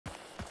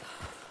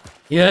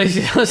Yeah,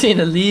 I've seen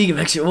A League of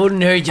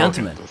Extraordinary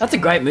Gentlemen. Okay, That's a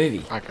great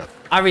movie. Okay.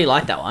 I really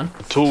like that one.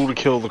 A tool to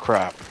kill the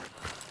crap.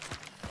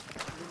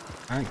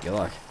 Oh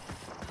god.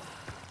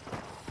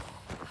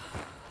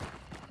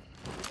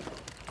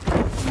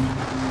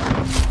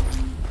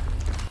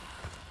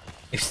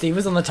 If Steve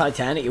was on the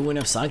Titanic, it wouldn't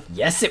have sunk.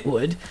 Yes, it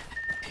would.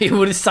 It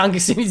would have sunk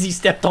as soon as he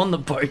stepped on the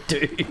boat,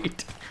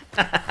 dude.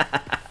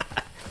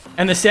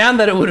 And the sound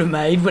that it would have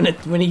made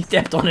when he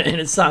stepped on it and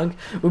it sunk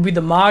would be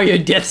the Mario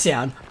death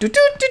sound. Do do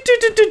do do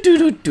do do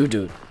do do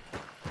do.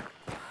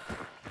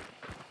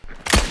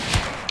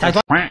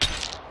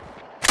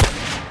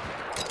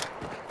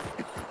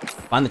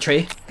 Find the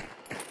tree.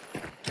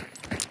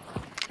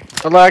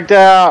 I lagged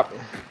out.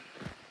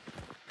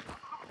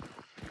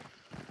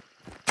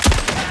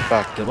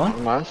 Back. Good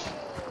one. Nice.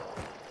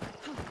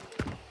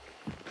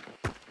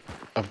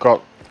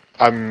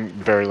 I'm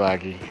very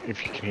laggy,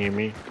 if you can hear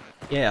me.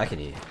 Yeah, I can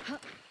hear you.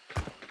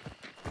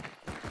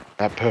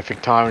 That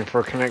perfect timing for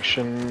a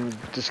connection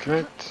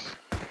disconnect.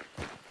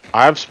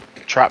 I have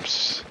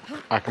traps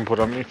I can put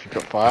on me if you've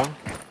got fire.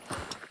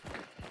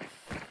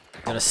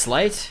 Got a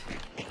slate.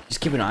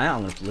 Just keep an eye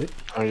out on the loot.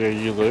 Oh yeah,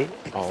 you loot.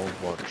 I'll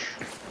watch.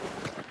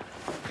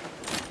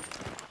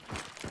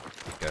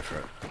 Go for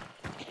it.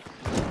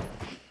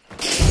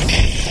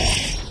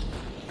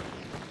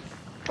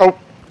 Oh,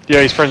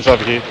 yeah, his friend's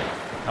over here.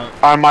 Oh.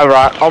 On my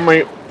right, on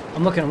me.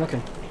 I'm looking.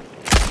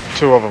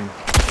 Two of them.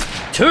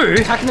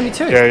 Two? How can there be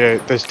two? Yeah,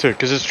 there's two,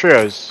 because there's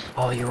trios.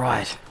 Oh, you're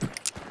right.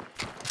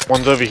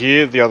 One's over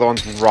here, the other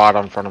one's right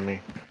in front of me.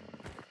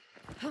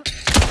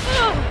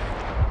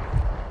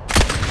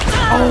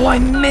 Oh, I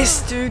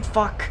missed, dude.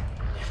 Fuck.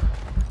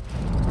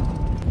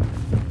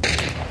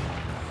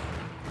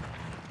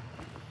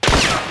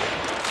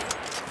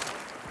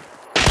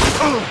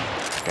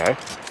 Okay.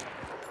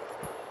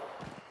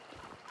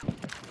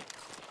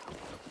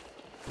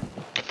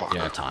 Fuck. You don't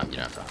have time.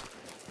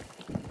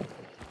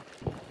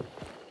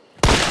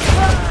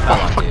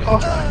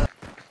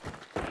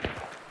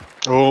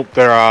 Oh,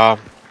 there are.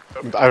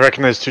 I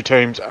reckon there's two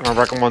teams, and I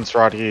reckon one's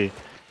right here.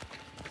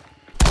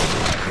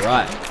 You're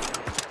right.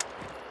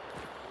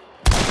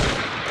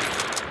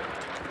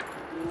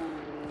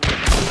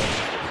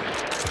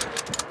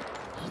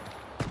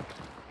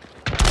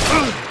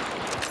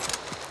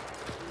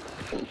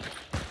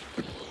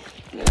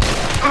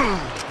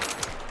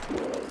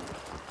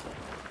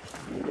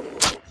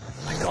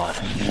 My God.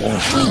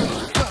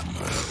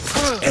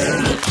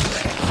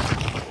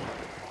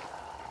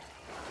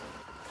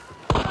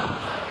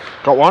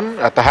 Got one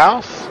at the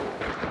house.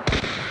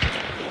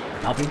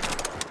 Helping.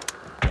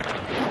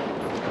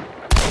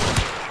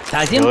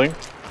 Tagged him. Healing.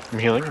 I'm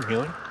healing.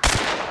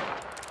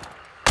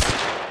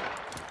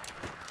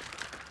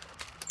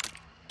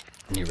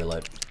 And you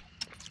reload.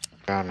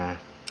 Oh no.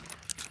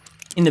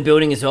 In the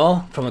building as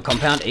well, from a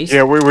compound east.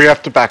 Yeah, we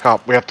have to back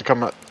up. We have to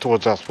come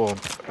towards our spawn.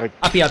 Like,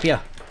 Up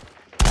here.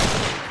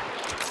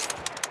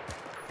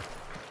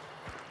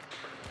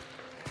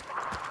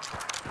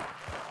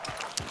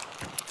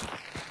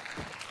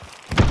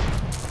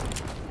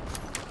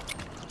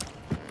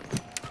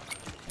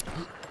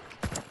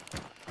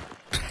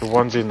 the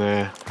one's in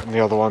there, and the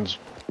other one's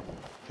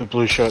the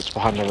blue shirt's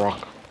behind the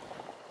rock.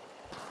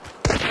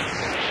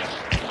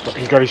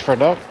 He got his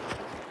friend up.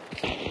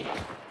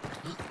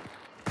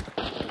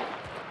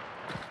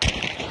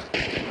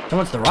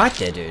 Someone's to the right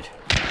there, dude.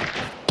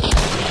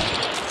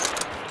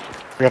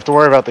 We have to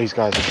worry about these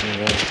guys.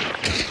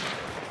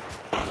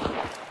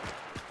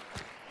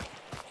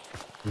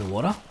 In the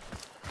water.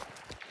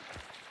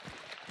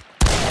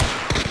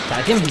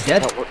 Tag him, he's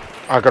dead. Oh,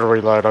 I gotta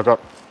reload. I got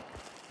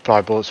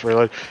 5 bullets to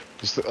reload.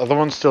 Is the other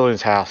one still in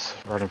his house,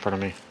 right in front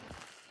of me?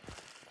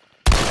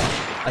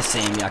 I see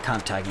him, yeah, I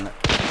can't tag him.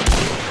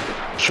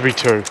 Should be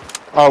 2.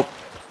 Oh,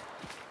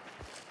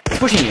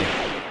 Pushing you.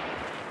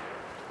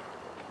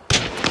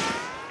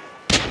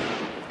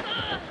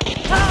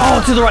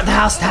 Oh, to the right, the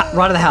house,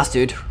 right of the house,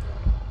 dude.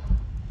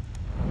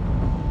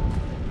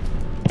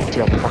 it's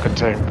the other fucking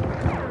team.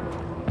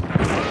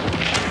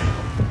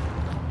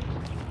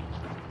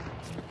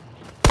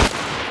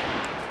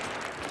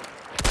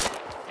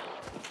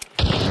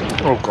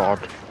 Oh god.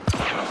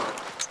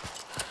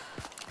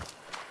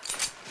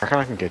 I reckon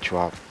I can get you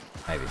up.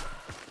 Maybe.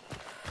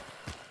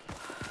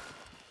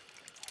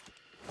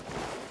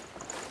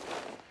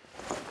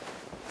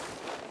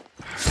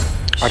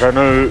 I don't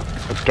know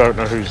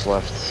who's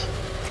left.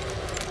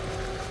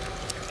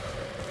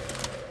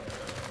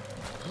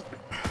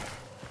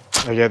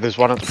 Oh yeah, there's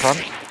one at the front.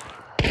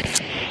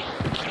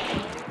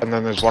 And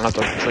then there's one at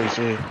the trees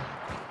here.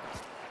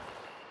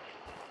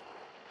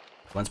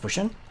 One's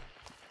pushing.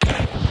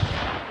 Can't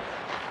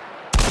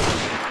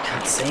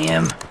see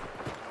him.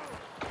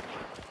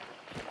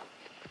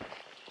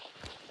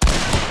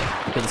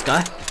 Kill this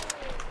guy.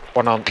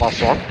 One on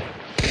last one.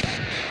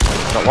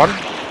 Got one.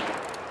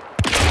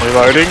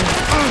 Reloading.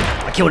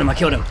 I killed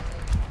him.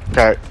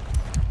 Okay.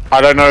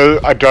 I don't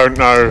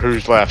know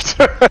who's left.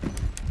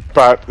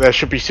 But there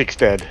should be 6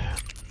 dead.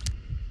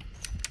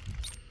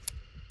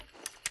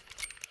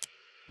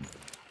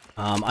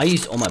 I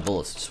used all my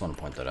bullets, just want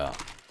to point that out.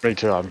 Me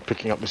too, I'm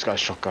picking up this guy's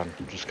shotgun,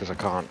 just because I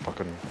can't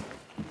fucking...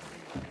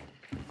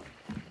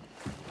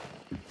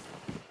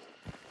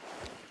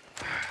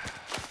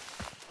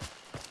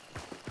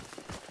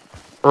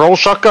 We're all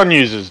shotgun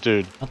users,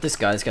 dude. Not this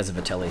guy. This guy's a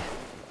Vitelli.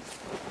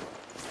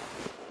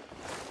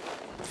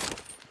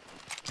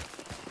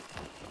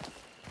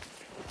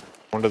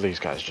 One of these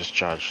guys just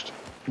charged.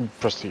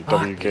 Press the Ah,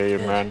 W key,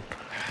 man.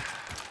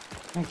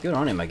 Oh, good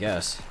on him, I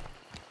guess.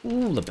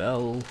 Ooh, the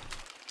bell.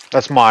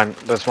 That's mine.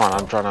 That's mine.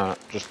 I'm trying to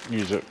just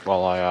use it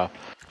while I'm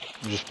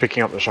just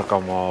picking up the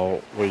shotgun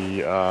while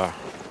we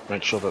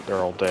make sure that they're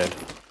all dead.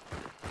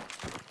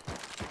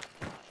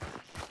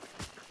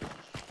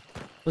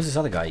 Who's this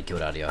other guy you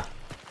killed out here?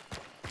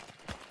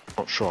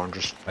 Not sure. I'm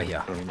just. Oh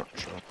yeah. I'm not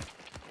sure.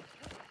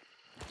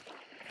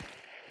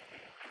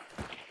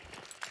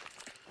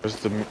 Where's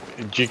the?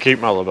 Do you keep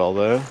my label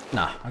there?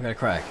 Nah, I got a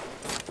crack.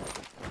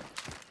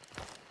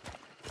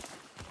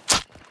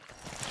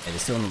 Okay,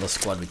 there's still another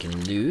squad we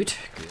can loot.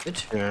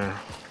 Good. Yeah.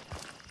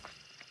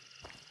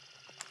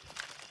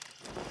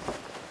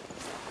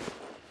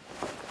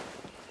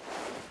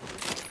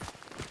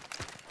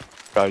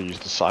 Gotta use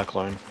the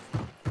cyclone.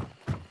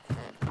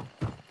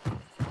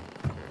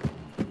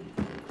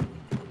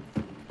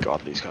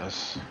 God, these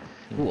guys.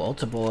 Ooh,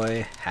 altar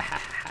boy. Ha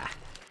ha ha.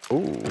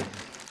 Ooh.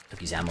 Took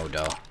his ammo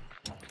though.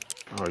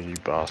 Oh, you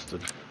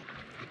bastard.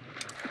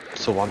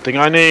 It's the one thing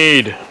I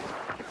need.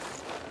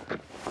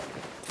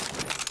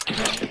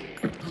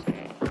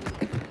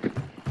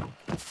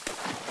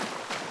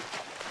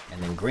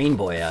 And then green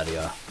boy out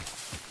here.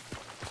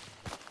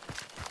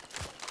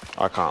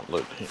 I can't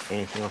loot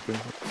anything up in.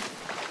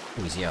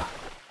 Who's here?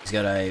 He's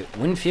got a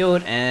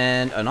Winfield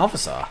and an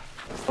officer.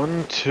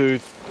 1, 2,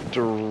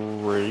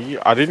 3.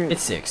 I didn't.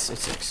 It's 6.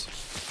 It's 6.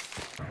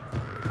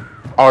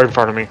 Oh, in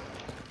front of me.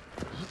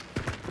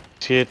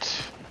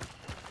 Hit.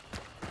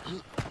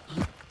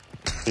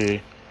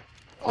 Here.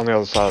 On the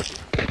other side.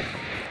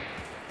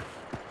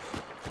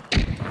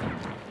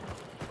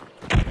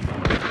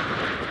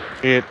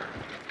 Hit.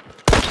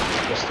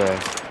 Just there.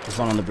 There's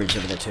one on the bridge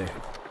over there too.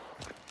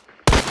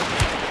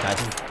 Got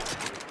him.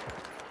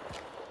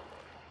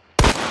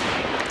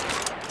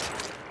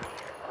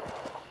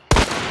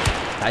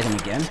 Got him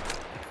again.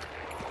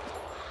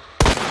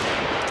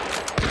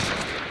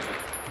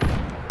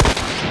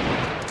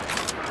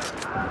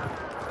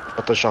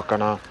 Got the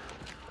shotgun out.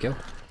 Kill.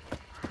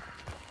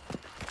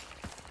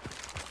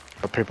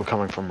 Got people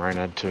coming from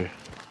Rainhead too.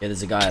 Yeah,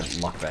 there's a guy at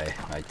Lock Bay.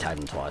 I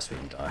tagged him twice, we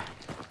can die.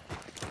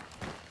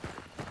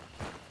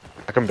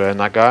 I can burn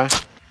that guy.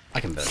 I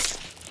can burn.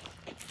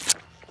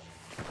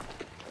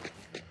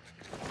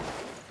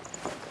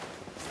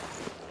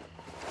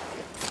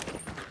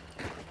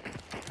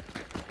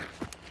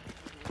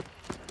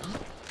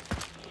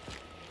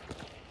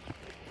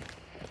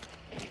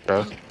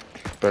 Go.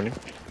 Burning.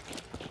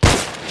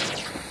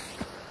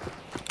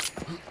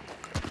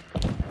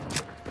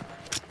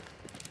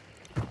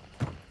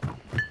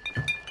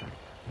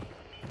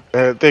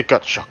 They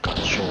got shotguns,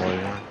 surely.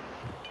 Yeah.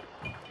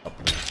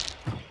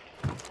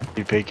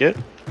 You peek it?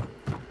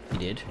 He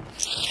did.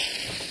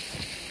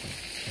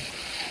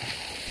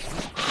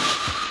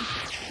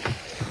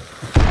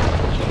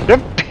 You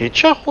have a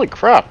picture? Holy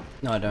crap.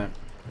 No, I don't.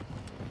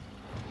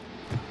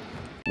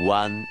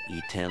 One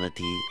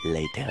eternity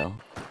later.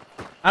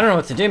 I don't know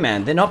what to do,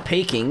 man. They're not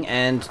peeking,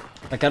 and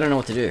like I don't know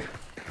what to do.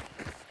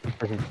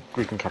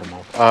 We can cut them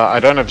off. I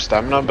don't have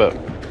stamina, but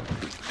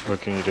what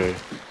can you do?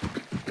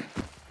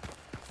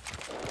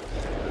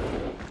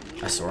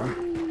 I saw him.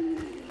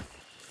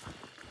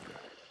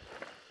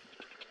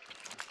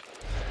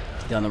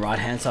 They're on the right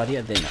hand side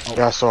here, then oh,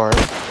 Yeah, sorry.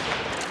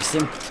 missed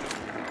him.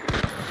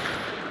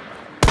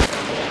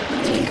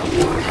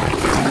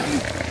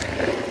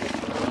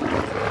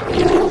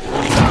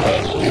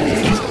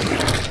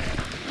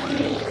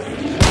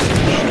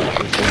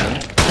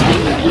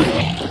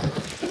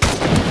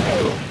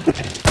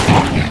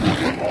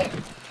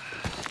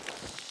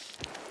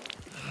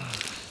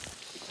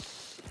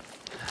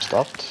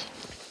 Stopped.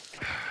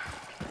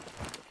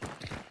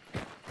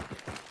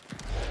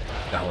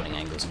 They're holding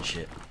angles and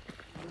shit.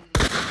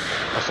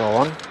 I saw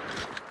one.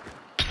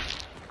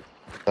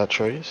 That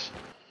trees.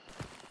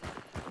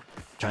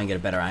 Try and get a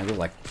better angle,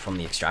 like from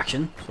the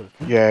extraction. Sort of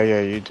thing. Yeah,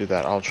 yeah, you do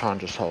that. I'll try and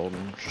just hold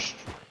and just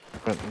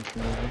prevent them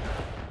from moving.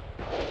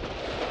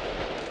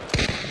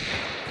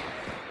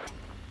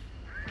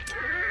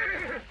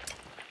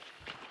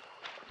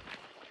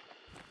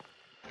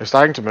 They're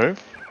starting to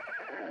move.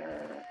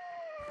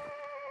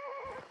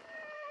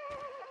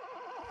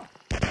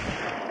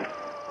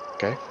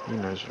 Okay, he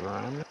knows where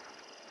I am.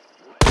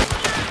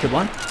 Good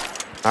one.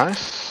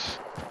 Nice.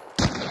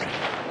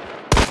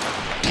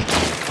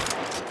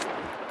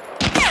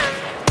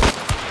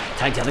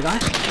 Tag the other guy.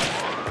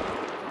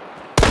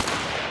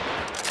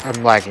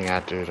 I'm lagging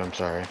out, dude. I'm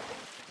sorry.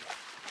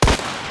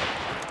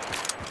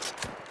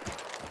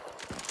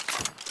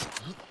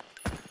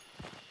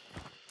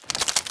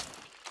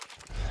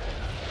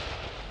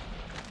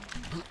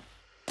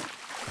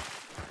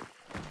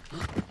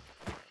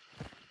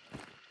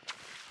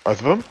 Both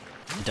of them?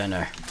 I don't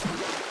know.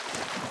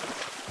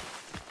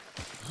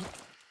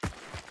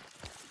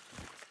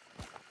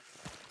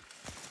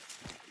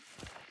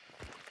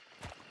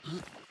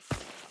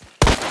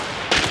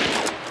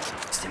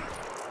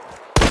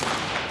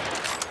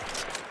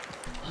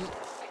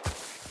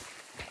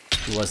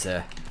 He was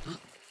there.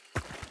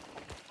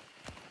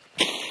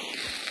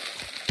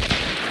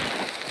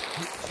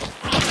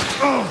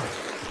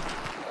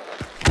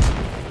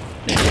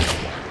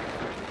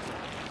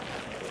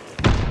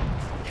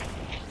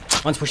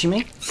 One's pushing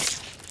me.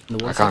 In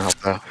the I water. can't help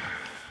there.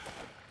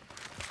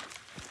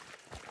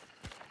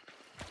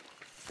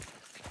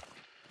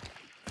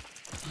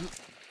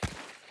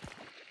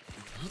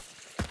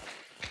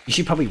 You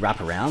should probably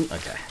wrap around.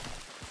 Okay.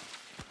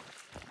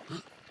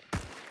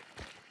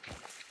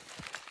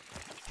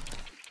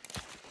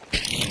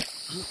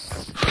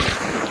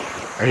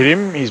 I hit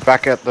him. He's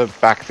back at the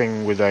back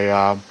thing with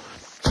a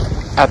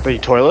at the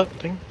toilet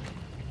thing.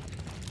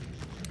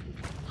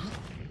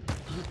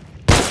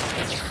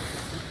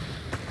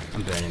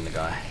 I'm burning the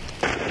guy.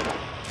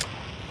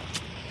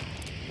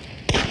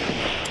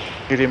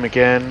 Hit him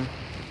again.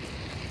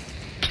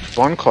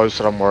 One close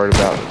that I'm worried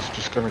about. It's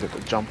just gonna get the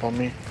jump on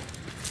me.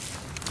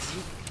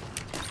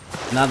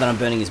 Now that I'm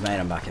burning his mate,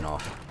 I'm backing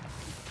off.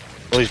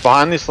 Well, he's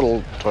behind this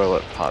little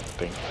toilet part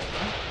thing.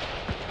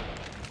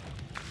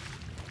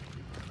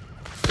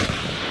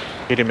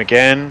 Hit him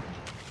again.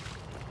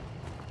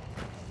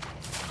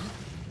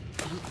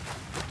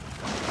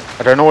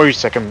 I don't know where his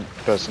second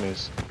person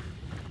is.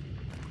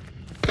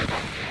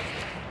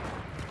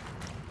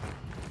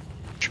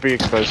 Should be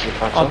exposed to the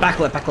front. Oh, back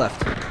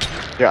left.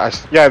 Yeah,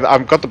 yeah,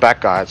 I've got the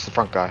back guy. It's the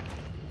front guy.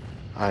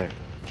 I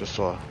just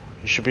saw.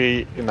 He should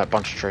be in that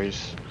bunch of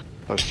trees,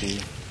 close to you,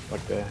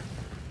 like there.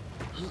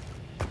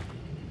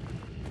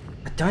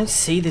 I don't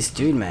see this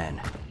dude,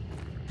 man.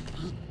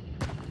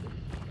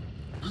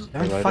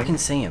 Don't Reloading. fucking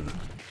see him.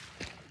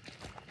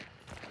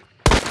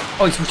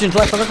 Oh, he's pushing to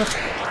left.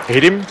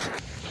 Hit him.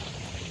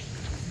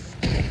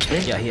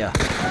 Yeah, here.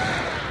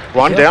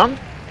 One Yeah. down.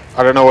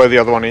 I don't know where the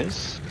other one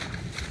is.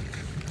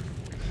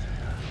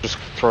 Just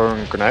throwing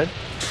a grenade.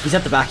 He's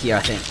at the back here, I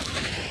think.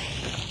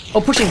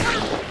 Oh, pushing.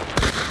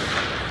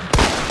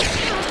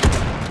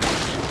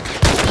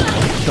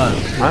 Got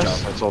him. Good Nice. job.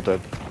 That's all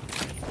dead.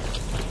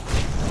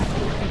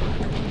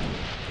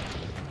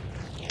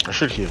 I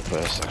should heal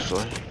first,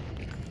 actually.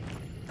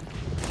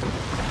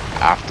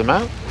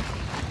 Aftermath?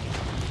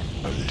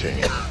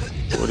 Okay.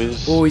 What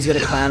is? Oh, he's got a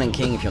clown and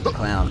king if you're the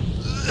clown.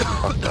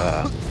 Fuck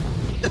that.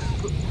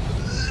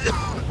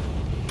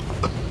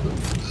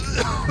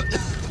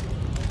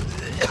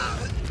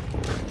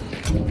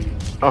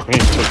 Oh, he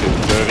took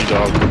it, dirty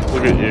dog.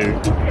 Look at you.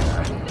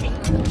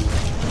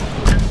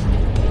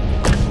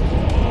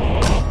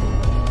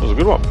 That was a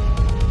good one.